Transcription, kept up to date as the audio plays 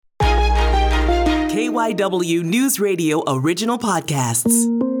KYW News Radio original podcasts.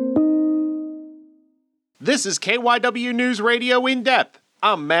 This is KYW News Radio In Depth.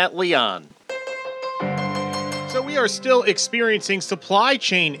 I'm Matt Leon. So we are still experiencing supply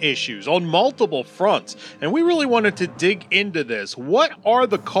chain issues on multiple fronts, and we really wanted to dig into this. What are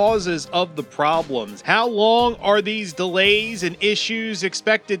the causes of the problems? How long are these delays and issues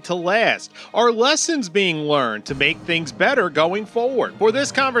expected to last? Are lessons being learned to make things better going forward? For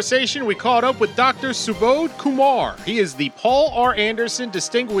this conversation, we caught up with Dr. Subodh Kumar. He is the Paul R. Anderson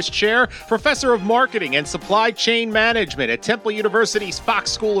Distinguished Chair, Professor of Marketing and Supply Chain Management at Temple University's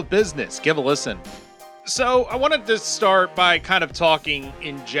Fox School of Business. Give a listen. So I wanted to start by kind of talking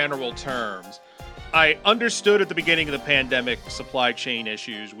in general terms. I understood at the beginning of the pandemic supply chain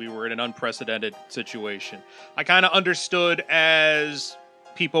issues. We were in an unprecedented situation. I kind of understood as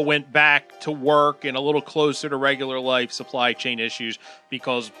people went back to work and a little closer to regular life supply chain issues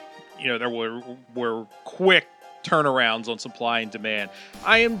because, there were quick turnarounds on supply and demand.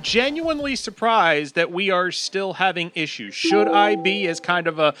 I am genuinely surprised that we are still having issues. Should I be, as kind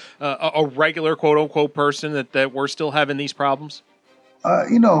of a regular quote-unquote person, that we're still having these problems?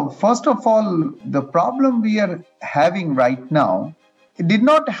 First of all, the problem we are having right now, it did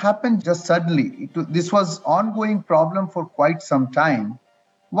not happen just suddenly. This was ongoing problem for quite some time.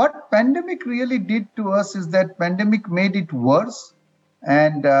 What pandemic really did to us is that pandemic made it worse.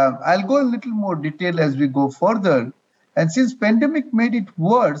 And I'll go a little more detail as we go further. And since pandemic made it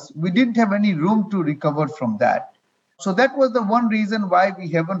worse, we didn't have any room to recover from that. So that was the one reason why we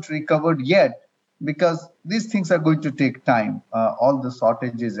haven't recovered yet, because these things are going to take time, all the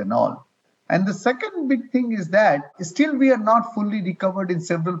shortages and all. And the second big thing is that still we are not fully recovered in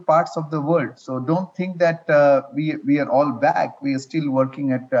several parts of the world. So don't think that we are all back. We are still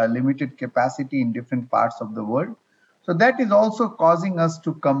working at limited capacity in different parts of the world. So that is also causing us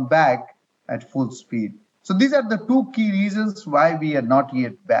to come back at full speed. So these are the two key reasons why we are not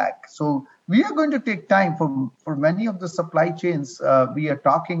yet back. So we are going to take time for many of the supply chains. We are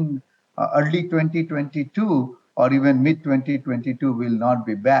talking early 2022 or even mid 2022 will not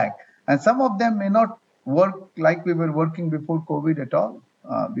be back. And some of them may not work like we were working before COVID at all.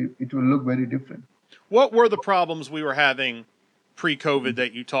 It will look very different. What were the problems we were having pre-COVID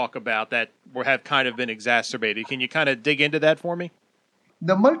that you talk about that have kind of been exacerbated? Can you kind of dig into that for me?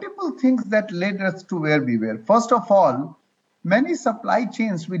 The multiple things that led us to where we were. First of all, many supply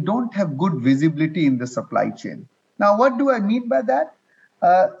chains, we don't have good visibility in the supply chain. Now, what do I mean by that?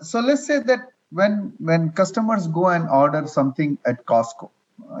 So let's say that when customers go and order something at Costco,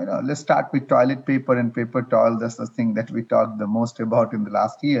 let's start with toilet paper and paper towel. That's the thing that we talked the most about in the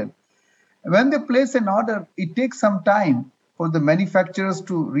last year. When they place an order, it takes some time for the manufacturers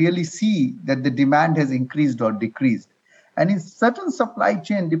to really see that the demand has increased or decreased. And in certain supply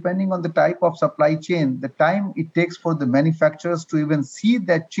chain, depending on the type of supply chain, the time it takes for the manufacturers to even see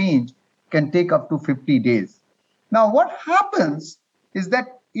that change can take up to 50 days. Now, what happens is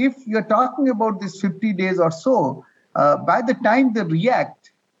that if you're talking about this 50 days or so, by the time they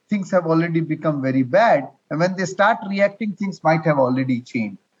react, things have already become very bad. And when they start reacting, things might have already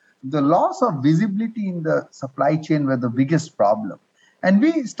changed. The loss of visibility in the supply chain were the biggest problem. And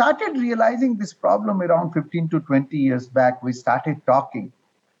we started realizing this problem around 15 to 20 years back. We started talking.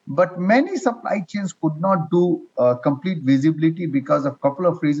 But many supply chains could not do complete visibility because of a couple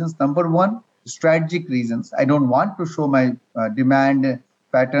of reasons. Number one, strategic reasons. I don't want to show my demand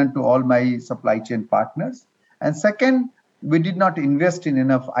pattern to all my supply chain partners. And second, we did not invest in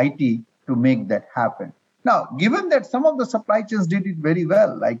enough IT to make that happen. Now, given that some of the supply chains did it very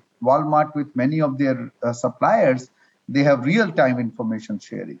well, like Walmart with many of their suppliers, they have real-time information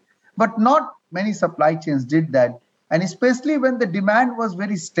sharing. But not many supply chains did that. And especially when the demand was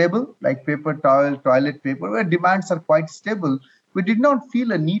very stable, like paper towel, toilet paper, where demands are quite stable, we did not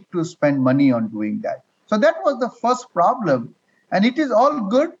feel a need to spend money on doing that. So that was the first problem. And it is all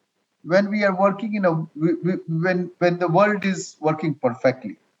good when we are working when the world is working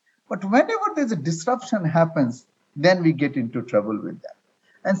perfectly. But whenever there's a disruption happens, then we get into trouble with that.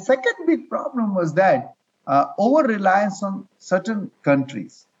 And second big problem was that over-reliance on certain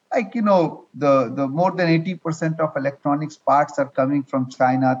countries. Like, the more than 80% of electronics parts are coming from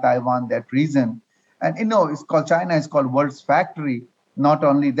China, Taiwan, that region. And, it's called China, is called world's factory. Not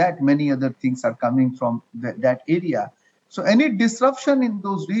only that, many other things are coming from that area. So any disruption in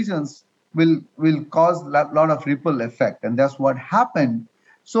those regions will cause a lot of ripple effect. And that's what happened.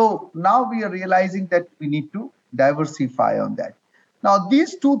 So now we are realizing that we need to diversify on that. Now,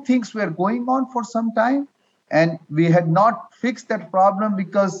 these two things were going on for some time, and we had not fixed that problem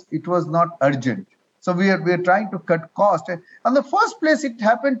because it was not urgent. So we are trying to cut cost. And in the first place, it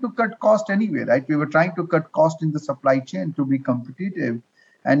happened to cut cost anyway, right? We were trying to cut cost in the supply chain to be competitive.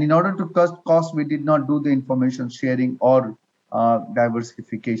 And in order to cut cost, we did not do the information sharing or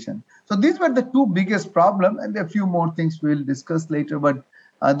diversification. So these were the two biggest problems, and there are a few more things we'll discuss later. But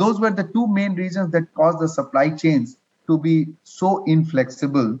those were the two main reasons that caused the supply chains to be so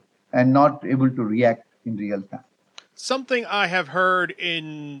inflexible and not able to react in real time. Something I have heard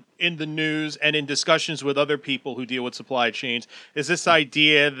in the news and in discussions with other people who deal with supply chains is this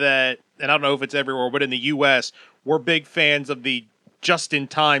idea that, and I don't know if it's everywhere, but in the U.S., we're big fans of the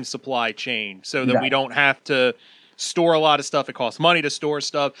just-in-time supply chain so that we don't have to store a lot of stuff. It costs money to store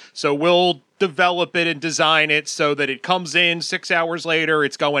stuff. So we'll develop it and design it so that it comes in 6 hours later,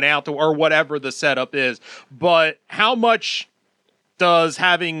 it's going out to, or whatever the setup is. But how much does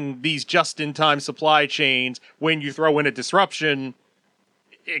having these just-in-time supply chains, when you throw in a disruption,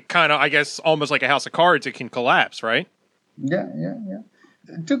 it kind of, I guess, almost like a house of cards, it can collapse, right? Yeah.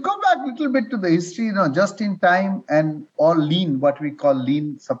 To go back a little bit to the history, just-in-time and all lean, what we call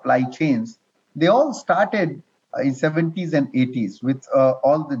lean supply chains, they all started in 70s and 80s with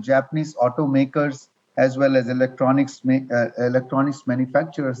all the Japanese automakers as well as electronics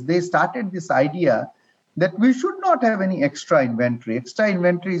manufacturers. They started this idea that we should not have any extra inventory. Extra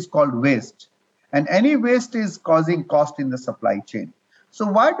inventory is called waste. And any waste is causing cost in the supply chain. So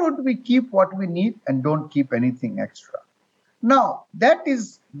why don't we keep what we need and don't keep anything extra? Now, that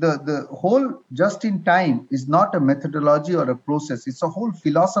is the whole just-in-time is not a methodology or a process. It's a whole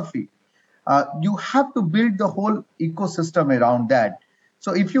philosophy. You have to build the whole ecosystem around that.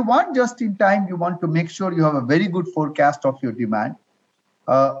 So if you want just-in-time, you want to make sure you have a very good forecast of your demand.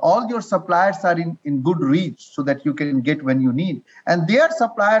 All your suppliers are in good reach so that you can get when you need. And their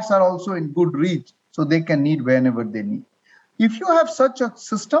suppliers are also in good reach so they can need whenever they need. If you have such a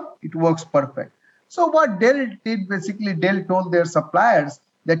system, it works perfect. So what Dell did, basically, Dell told their suppliers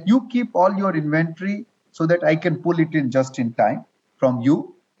that you keep all your inventory so that I can pull it in just in time from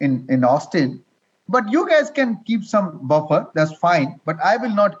you in Austin. But you guys can keep some buffer, that's fine. But I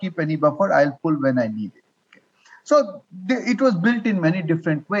will not keep any buffer. I'll pull when I need it. So it was built in many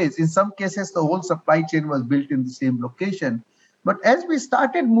different ways. In some cases, the whole supply chain was built in the same location. But as we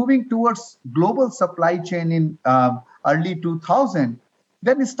started moving towards global supply chain in early 2000,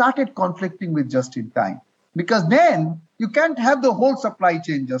 then it started conflicting with just-in-time. Because then you can't have the whole supply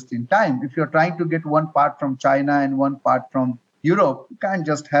chain just in time. If you're trying to get one part from China and one part from Europe, you can't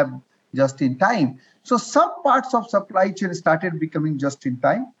just have just in time. So some parts of supply chain started becoming just in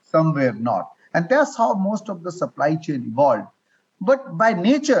time, some were not. And that's how most of the supply chain evolved. But by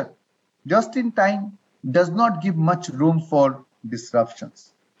nature, just in time does not give much room for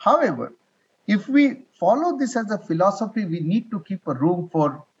disruptions. However, if we follow this as a philosophy, we need to keep a room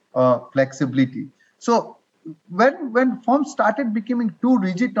for flexibility. So when firms started becoming too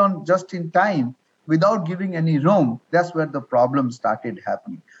rigid on just in time without giving any room, that's where the problem started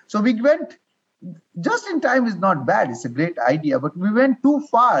happening. So we went, just in time is not bad, it's a great idea, but we went too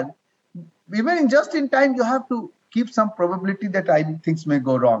far. Even in just in time, you have to keep some probability that things may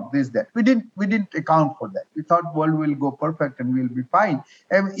go wrong. This, that. We didn't account for that. We thought world will go perfect and we'll be fine.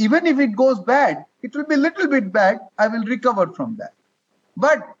 And even if it goes bad, it will be a little bit bad. I will recover from that.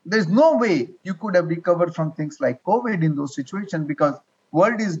 But there's no way you could have recovered from things like COVID in those situations because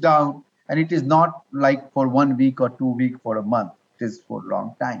world is down and it is not like for 1 week or 2 weeks for a month. It is for a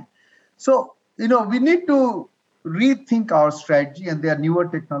long time. So, we need to rethink our strategy, and there are newer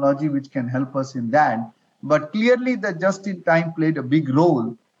technology which can help us in that. But clearly the just-in-time played a big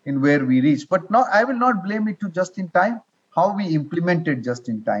role in where we reached. But I will not blame it to just-in-time. How we implemented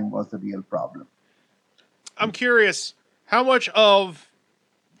just-in-time was the real problem. I'm curious, how much of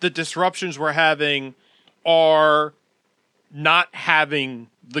the disruptions we're having are not having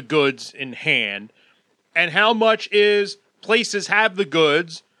the goods in hand, and how much is places have the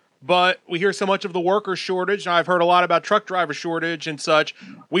goods, but we hear so much of the worker shortage. I've heard a lot about truck driver shortage and such.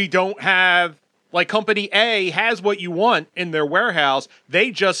 We don't have, like, company A has what you want in their warehouse.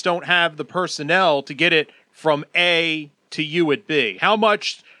 They just don't have the personnel to get it from A to you at B. How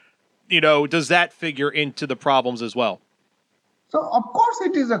much, does that figure into the problems as well? So, of course,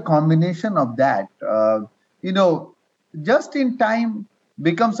 it is a combination of that. Just in time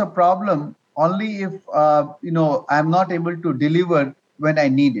becomes a problem only if, I'm not able to deliver when I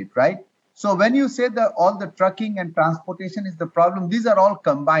need it, right? So when you say that all the trucking and transportation is the problem, these are all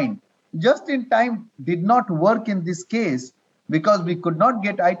combined. Just in time did not work in this case because we could not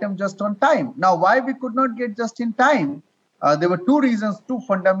get item just on time. Now, why we could not get just in time? There were two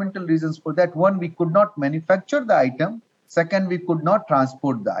fundamental reasons for that. One, we could not manufacture the item. Second, we could not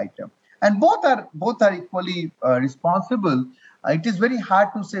transport the item. And both are equally responsible. It is very hard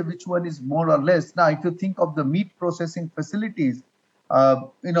to say which one is more or less. Now, if you think of the meat processing facilities,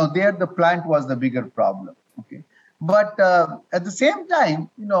 there the plant was the bigger problem. Okay, but at the same time,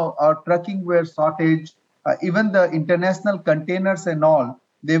 our trucking were shortage. Even the international containers and all,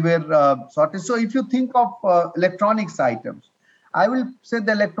 they were shortage. So if you think of electronics items, I will say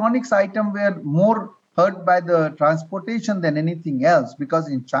the electronics item were more hurt by the transportation than anything else, because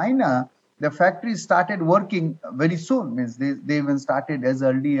in China, the factories started working very soon. Means they even started as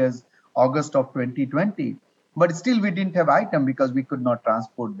early as August of 2020. But still, we didn't have item because we could not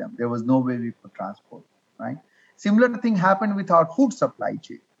transport them. There was no way we could transport, right? Similar thing happened with our food supply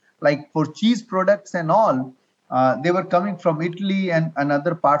chain. Like for cheese products and all, they were coming from Italy and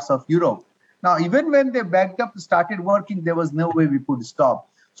other parts of Europe. Now, even when they backed up, started working, there was no way we could stop.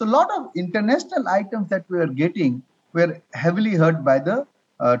 So a lot of international items that we were getting were heavily hurt by the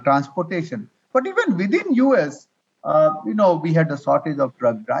transportation. But even within US, we had a shortage of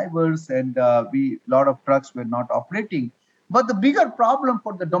truck drivers, and lot of trucks were not operating. But the bigger problem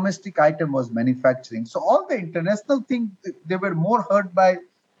for the domestic item was manufacturing. So all the international things, they were more hurt by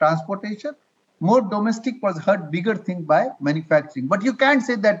transportation. More domestic was hurt, bigger thing by manufacturing. But you can't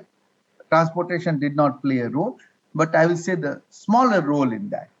say that transportation did not play a role, but I will say the smaller role in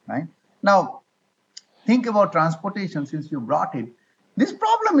that, right? Now, think about transportation since you brought it. This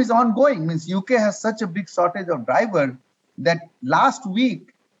problem is ongoing. Means UK has such a big shortage of drivers that last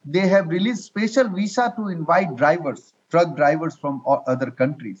week they have released special visa to invite truck drivers from other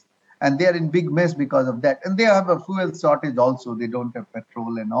countries. And they are in big mess because of that. And they have a fuel shortage also. They don't have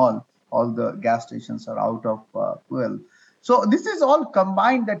petrol and all. All the gas stations are out of fuel. So this is all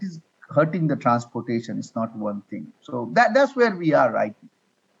combined that is hurting the transportation. It's not one thing. So that's where we are right now.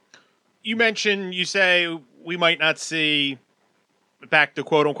 You say we might not see back to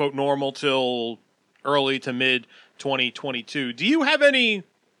quote unquote normal till early to mid 2022. Do you have any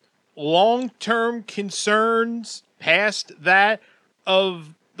long-term concerns past that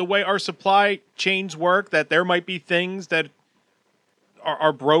of the way our supply chains work, that there might be things that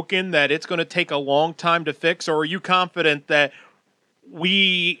are broken, that it's going to take a long time to fix? Or are you confident that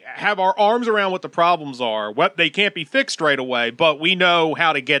we have our arms around what the problems are? What they can't be fixed right away, but we know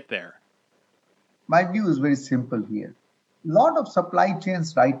how to get there. My view is very simple here. A lot of supply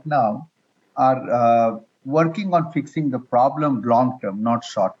chains right now are working on fixing the problem long term, not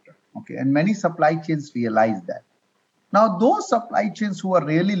short term. Okay, and many supply chains realize that. Now, those supply chains who are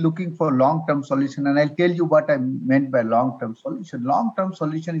really looking for long-term solution, and I'll tell you what I meant by long-term solution. Long-term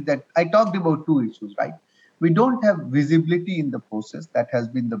solution is that I talked about two issues, right? We don't have visibility in the process. That has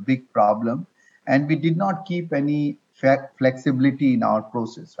been the big problem. And we did not keep any flexibility in our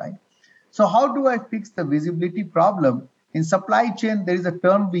process, right? So how do I fix the visibility problem? In supply chain, there is a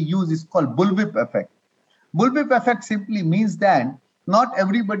term we use, it's called bullwhip effect. Bullwhip effect simply means that not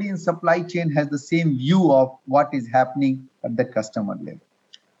everybody in supply chain has the same view of what is happening at the customer level.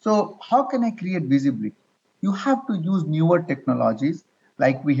 So how can I create visibility? You have to use newer technologies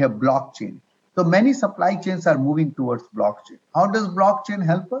like we have blockchain. So many supply chains are moving towards blockchain. How does blockchain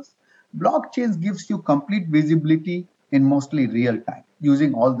help us? Blockchain gives you complete visibility in mostly real time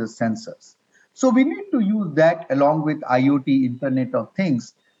using all the sensors. So we need to use that along with IoT, Internet of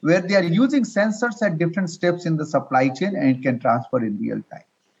Things, where they are using sensors at different steps in the supply chain and it can transfer in real time.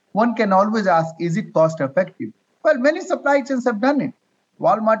 One can always ask, is it cost effective? Well, many supply chains have done it.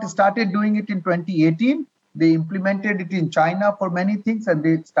 Walmart started doing it in 2018. They implemented it in China for many things, and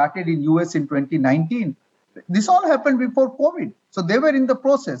they started in US in 2019. This all happened before COVID. So they were in the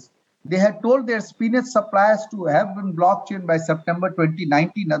process. They had told their spinach suppliers to have been blockchain by September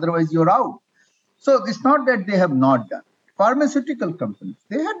 2019, otherwise you're out. So it's not that they have not done. Pharmaceutical companies,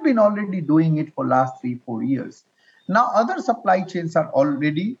 they had been already doing it for last 3-4 years. Now other supply chains are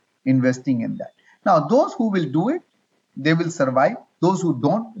already investing in that. Now those who will do it, they will survive. Those who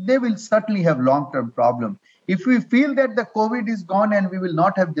don't, they will certainly have long-term problem. If we feel that the COVID is gone and we will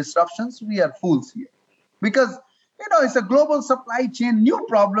not have disruptions, we are fools here. Because it's a global supply chain, new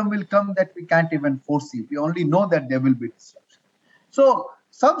problem will come that we can't even foresee. We only know that there will be disruption. So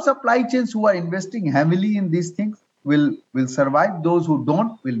some supply chains who are investing heavily in these things will survive. Those who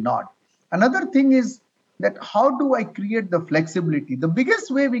don't will not. Another thing is that how do I create the flexibility? The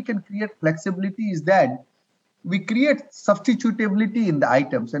biggest way we can create flexibility is that we create substitutability in the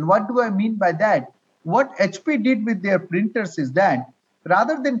items. And what do I mean by that? What HP did with their printers is that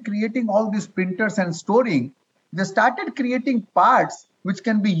rather than creating all these printers and storing, they started creating parts which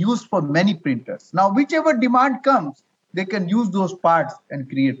can be used for many printers. Now, whichever demand comes, they can use those parts and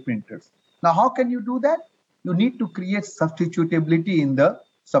create printers. Now, how can you do that? You need to create substitutability in the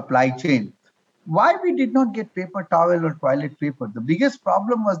supply chain. Why we did not get paper towel or toilet paper? The biggest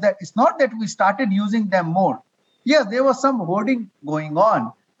problem was that it's not that we started using them more. Yes, there was some hoarding going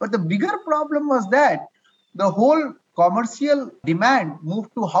on, but the bigger problem was that the whole commercial demand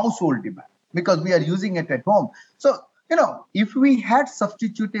moved to household demand because we are using it at home. So, if we had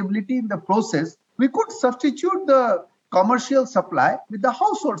substitutability in the process, we could substitute the commercial supply with the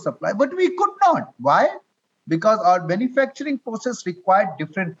household supply, but we could not. Why? Because our manufacturing process required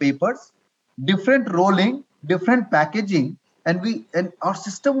different papers, different rolling, different packaging, and our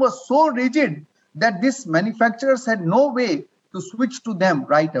system was so rigid that these manufacturers had no way to switch to them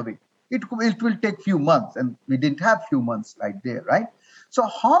right away. It will take few months, and we didn't have few months right there, right? So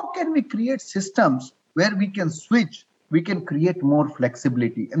how can we create systems where we can switch, we can create more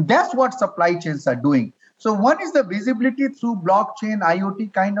flexibility? And that's what supply chains are doing. So one is the visibility through blockchain,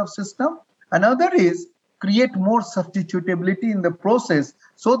 IoT kind of system. Another is create more substitutability in the process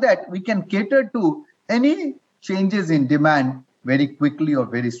so that we can cater to any changes in demand very quickly or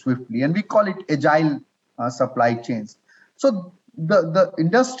very swiftly. And we call it agile supply chains. So the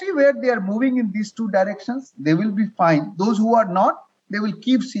industry where they are moving in these two directions, they will be fine. Those who are not, they will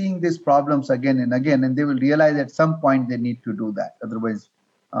keep seeing these problems again and again, and they will realize at some point they need to do that. Otherwise,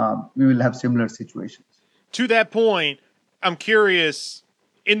 we will have similar situations. To that point, I'm curious,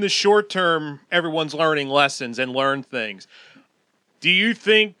 in the short term, everyone's learning lessons and learn things. Do you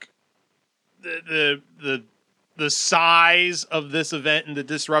think the size of this event and the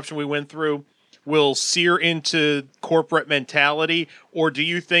disruption we went through will sear into corporate mentality? Or do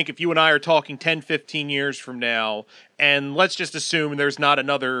you think if you and I are talking 10, 15 years from now, and let's just assume there's not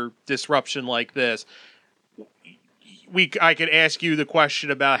another disruption like this, I could ask you the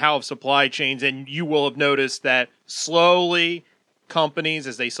question about how supply chains, and you will have noticed that slowly companies,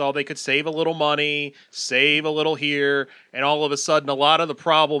 as they saw they could save a little money, save a little here, and all of a sudden a lot of the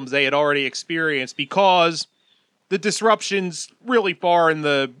problems they had already experienced because the disruption's really far in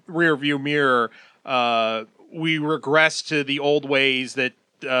the rearview mirror. We regress to the old ways that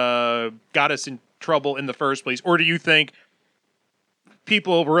got us in trouble in the first place. Or do you think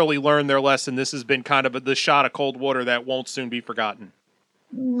people have really learned their lesson? This has been kind of the shot of cold water that won't soon be forgotten.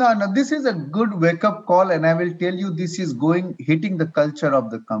 No, this is a good wake-up call, and I will tell you this is hitting the culture of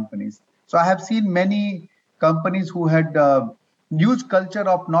the companies. So I have seen many companies who had huge culture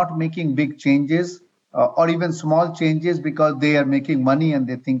of not making big changes or even small changes because they are making money and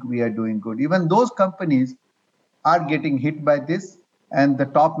they think we are doing good. Even those companies are getting hit by this, and the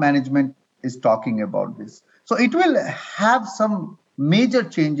top management is talking about this. So it will have some major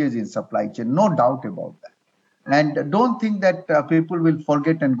changes in supply chain, no doubt about that. And don't think that people will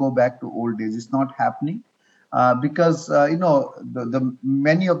forget and go back to old days. It's not happening because the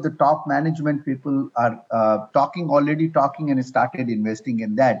many of the top management people are already talking and started investing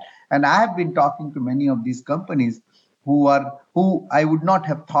in that. And I have been talking to many of these companies who I would not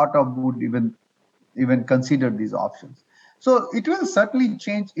have thought of would even consider these options. So it will certainly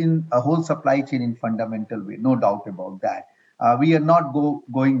change in a whole supply chain in fundamental way, no doubt about that. We are not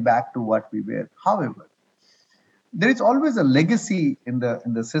going back to what we were. However, there is always a legacy in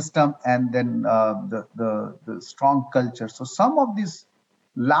the system, and then the strong culture. So some of these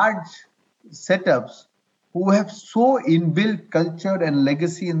large setups who have so inbuilt culture and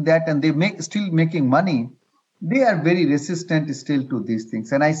legacy in that, and they still making money, they are very resistant still to these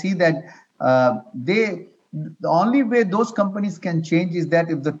things. And I see that the only way those companies can change is that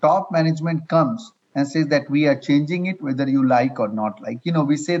if the top management comes and says that we are changing it, whether you like or not like.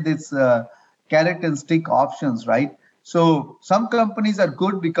 We say this carrot and stick options, right? So some companies are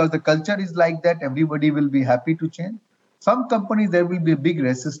good because the culture is like that. Everybody will be happy to change. Some companies, there will be a big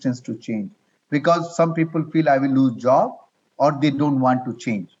resistance to change because some people feel I will lose job or they don't want to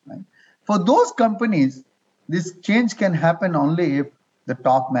change. Right? For those companies, this change can happen only if the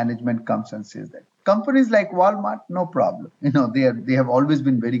top management comes and says that. Companies like Walmart, no problem. They have always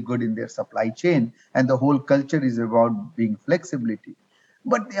been very good in their supply chain, and the whole culture is about being flexibility.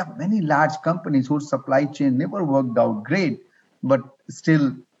 But there are many large companies whose supply chain never worked out great, but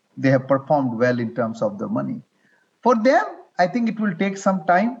still they have performed well in terms of the money. For them, I think it will take some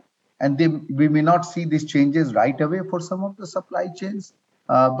time, and we may not see these changes right away for some of the supply chains.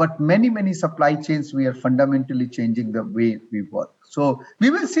 But many supply chains, we are fundamentally changing the way we work. So we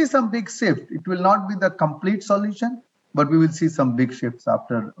will see some big shift. It will not be the complete solution, but we will see some big shifts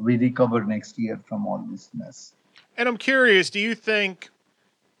after we recover next year from all this mess. And I'm curious, do you think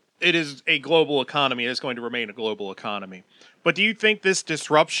it is a global economy? It is going to remain a global economy. But do you think this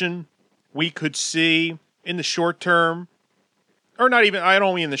disruption we could see in the short term, or not even, I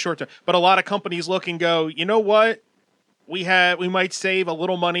don't mean in the short term, but a lot of companies look and go, you know what? we might save a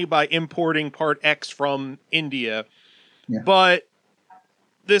little money by importing part X from India, but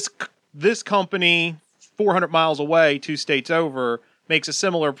this company 400 miles away, 2 states over, makes a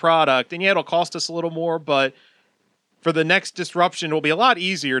similar product, and it'll cost us a little more, but for the next disruption, it'll be a lot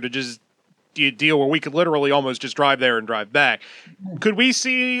easier to just deal where we could literally almost just drive there and drive back. Could we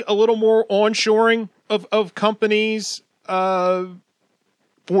see a little more onshoring of companies for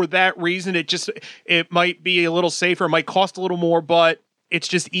that reason? It might be a little safer, it might cost a little more, but it's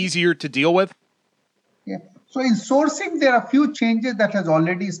just easier to deal with. Yeah. So in sourcing, there are a few changes that has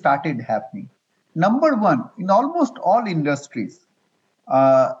already started happening. Number one, in almost all industries,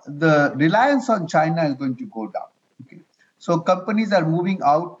 the reliance on China is going to go down. Okay. So companies are moving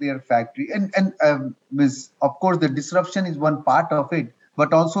out their factory, and of course the disruption is one part of it,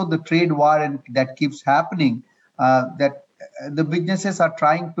 but also the trade war and that keeps happening. That the businesses are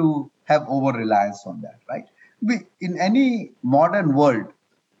trying to have over reliance on that, right? In any modern world,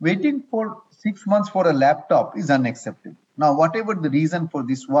 waiting for 6 months for a laptop is unacceptable. Now, whatever the reason for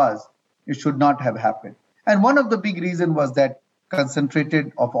this was, it should not have happened. And one of the big reasons was that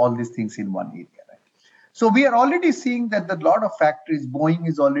concentrated of all these things in one area. Right? So we are already seeing that a lot of factories, Boeing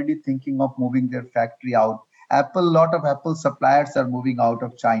is already thinking of moving their factory out. A lot of Apple suppliers are moving out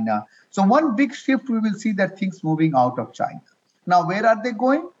of China. So one big shift, we will see that things moving out of China. Now, where are they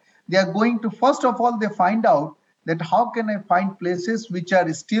going? They are going to, first of all, they find out that how can I find places which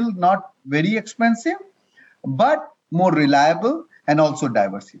are still not very expensive, but more reliable and also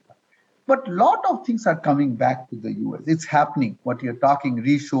diversified. But a lot of things are coming back to the US. It's happening. What you're talking,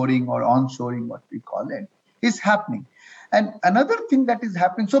 reshoring or onshoring, what we call it, is happening. And another thing that is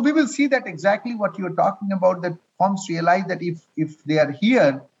happening, so we will see that exactly what you're talking about, that firms realize that if they are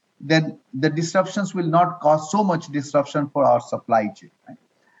here, then the disruptions will not cause so much disruption for our supply chain. Right?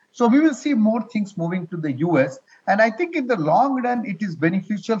 So we will see more things moving to the US. And I think in the long run, it is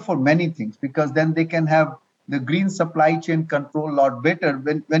beneficial for many things, because then they can have the green supply chain control a lot better.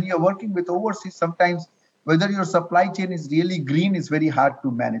 When you're working with overseas, sometimes whether your supply chain is really green is very hard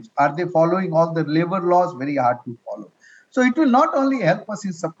to manage. Are they following all the labor laws? Very hard to follow. So it will not only help us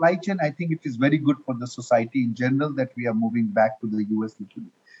in supply chain, I think it is very good for the society in general that we are moving back to the US.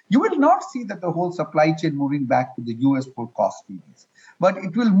 You will not see that the whole supply chain moving back to the US for cost reasons, but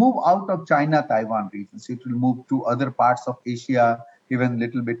it will move out of China, Taiwan regions. It will move to other parts of Asia, even a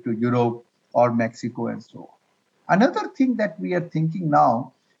little bit to Europe or Mexico and so on. Another thing that we are thinking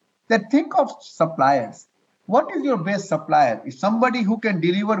now, that think of suppliers. What is your best supplier? Is somebody who can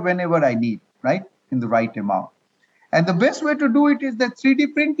deliver whenever I need, right? In the right amount. And the best way to do it is that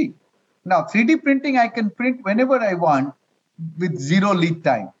 3D printing. Now, 3D printing, I can print whenever I want with zero lead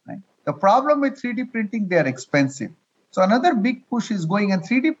time. Right? The problem with 3D printing, they are expensive. So another big push is going, and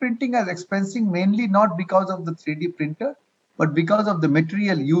 3D printing is expensive mainly not because of the 3D printer, but because of the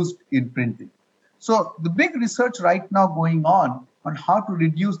material used in printing. So the big research right now going on how to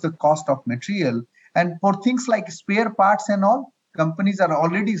reduce the cost of material. And for things like spare parts and all, companies are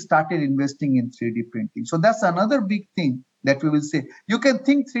already started investing in 3D printing. So that's another big thing that we will say. You can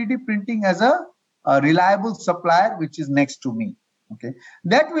think 3D printing as a reliable supplier, which is next to me. Okay,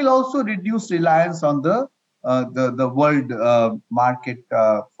 that will also reduce reliance on the world market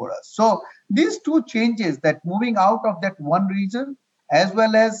for us. So these two changes, that moving out of that one region, as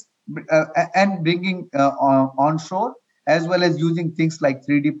well as and bringing onshore, as well as using things like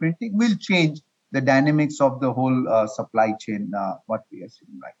 3D printing, will change the dynamics of the whole supply chain, what we are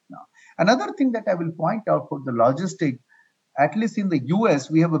seeing right now. Another thing that I will point out for the logistic, at least in the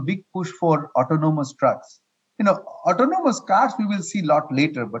US, we have a big push for autonomous trucks. You know, autonomous cars we will see a lot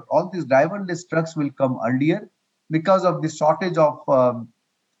later, but all these driverless trucks will come earlier because of the shortage of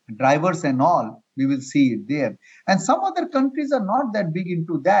drivers and all. We will see it there. And some other countries are not that big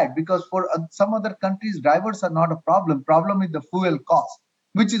into that, because for some other countries, drivers are not a problem. Problem is the fuel cost,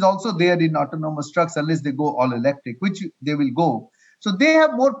 which is also there in autonomous trucks, unless they go all electric, which they will go. So they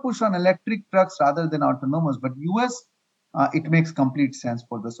have more push on electric trucks rather than autonomous. But US, it makes complete sense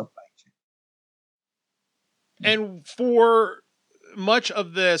for the supply chain. And for much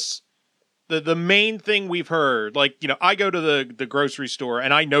of this, the main thing we've heard, like, you know, I go to the grocery store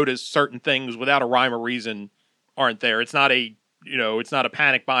and I notice certain things without a rhyme or reason aren't there. It's not it's not a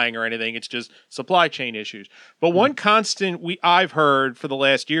panic buying or anything. It's just supply chain issues. But one constant I've heard for the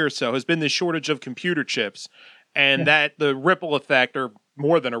last year or so has been the shortage of computer chips, and that the ripple effect, or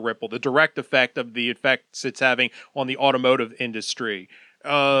more than a ripple, the direct effect of the effects it's having on the automotive industry.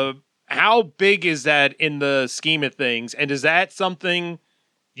 How big is that in the scheme of things? And is that something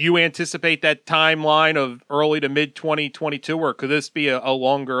you anticipate, that timeline of early to mid 2022, or could this be a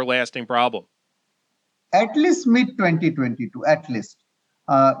longer lasting problem? at least mid-2022, at least.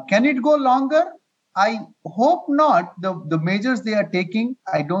 Can it go longer? I hope not. The measures they are taking,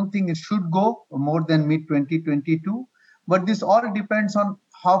 I don't think it should go more than mid-2022. But this all depends on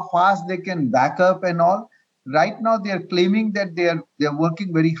how fast they can back up and all. Right now, they are claiming that they are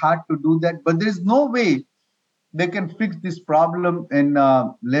working very hard to do that. But there is no way they can fix this problem in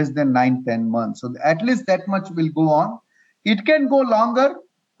less than 9-10 months. So at least that much will go on. It can go longer,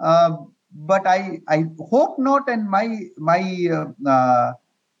 but I hope not. And my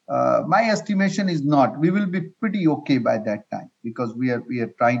estimation is not. We will be pretty okay by that time because we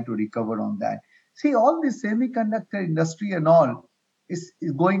are trying to recover on that. See, all this semiconductor industry and all is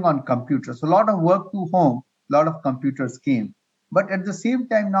going on computers. A lot of work to home, a lot of computers came. But at the same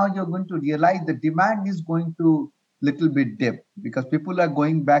time, now you're going to realize the demand is going to little bit dip because people are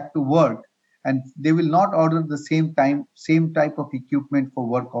going back to work and they will not order the same type of equipment for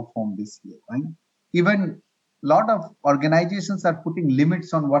work of home this year. Right? Even a lot of organizations are putting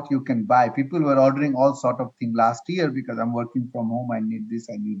limits on what you can buy. People were ordering all sort of things last year because I'm working from home. I need this,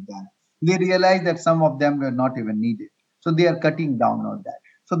 I need that. They realize that some of them were not even needed. So they are cutting down on that.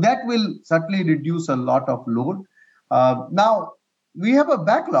 So that will certainly reduce a lot of load. Now, we have a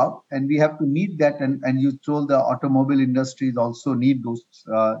backlog and we have to meet that. And you told the automobile industries also need those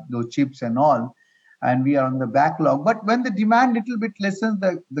chips and all. And we are on the backlog. But when the demand little bit lessens,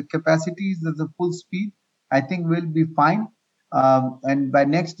 the capacity is at the full speed, I think we'll be fine. And by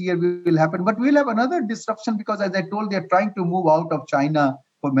next year, we will happen. But we'll have another disruption because, as I told, they're trying to move out of China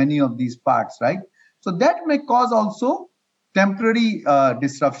for many of these parts, right? So that may cause also temporary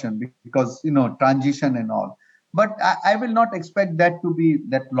disruption because, transition and all. But I will not expect that to be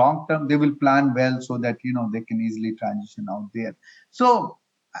that long term. They will plan well so that, they can easily transition out there. So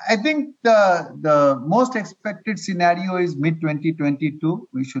I think the most expected scenario is mid-2022.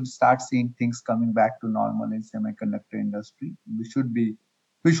 We should start seeing things coming back to normal in semiconductor industry. We should be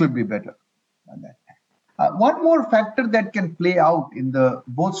better than that. One more factor that can play out in the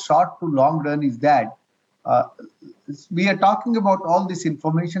both short to long run is that we are talking about all this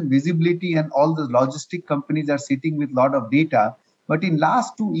information visibility and all the logistic companies are sitting with a lot of data. But in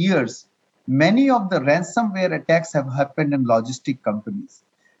last 2 years, many of the ransomware attacks have happened in logistic companies.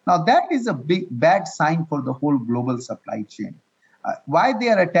 Now, that is a bad sign for the whole global supply chain. Why they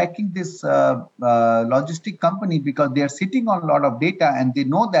are attacking this logistic company? Because they are sitting on a lot of data and they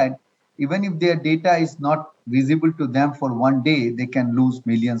know that even if their data is not visible to them for one day, they can lose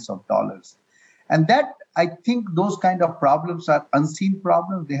millions of dollars. And that, I think those kind of problems are unseen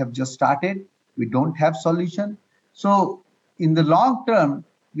problems. They have just started. We don't have solution. So in the long term,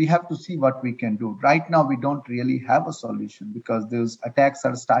 we have to see what we can do. Right now, we don't really have a solution because those attacks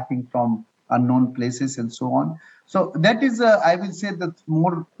are starting from unknown places and so on. So that is, I will say, the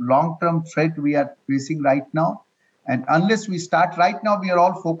more long-term threat we are facing right now. And unless we start right now, we are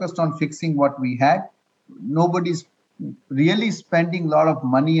all focused on fixing what we had. Nobody's really spending a lot of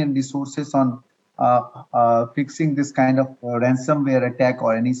money and resources on fixing this kind of ransomware attack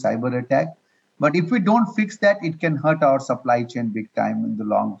or any cyber attack. But if we don't fix that, it can hurt our supply chain big time in the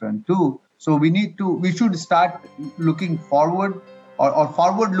long run too. So we should start looking forward or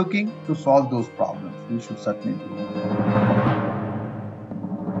forward looking to solve those problems. We should certainly do that.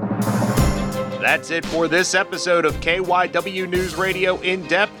 That's it for this episode of KYW News Radio In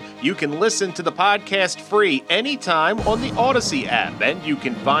Depth. You can listen to the podcast free anytime on the Odyssey app, and you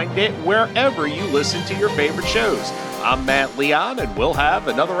can find it wherever you listen to your favorite shows. I'm Matt Leon, and we'll have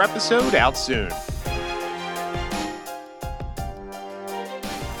another episode out soon.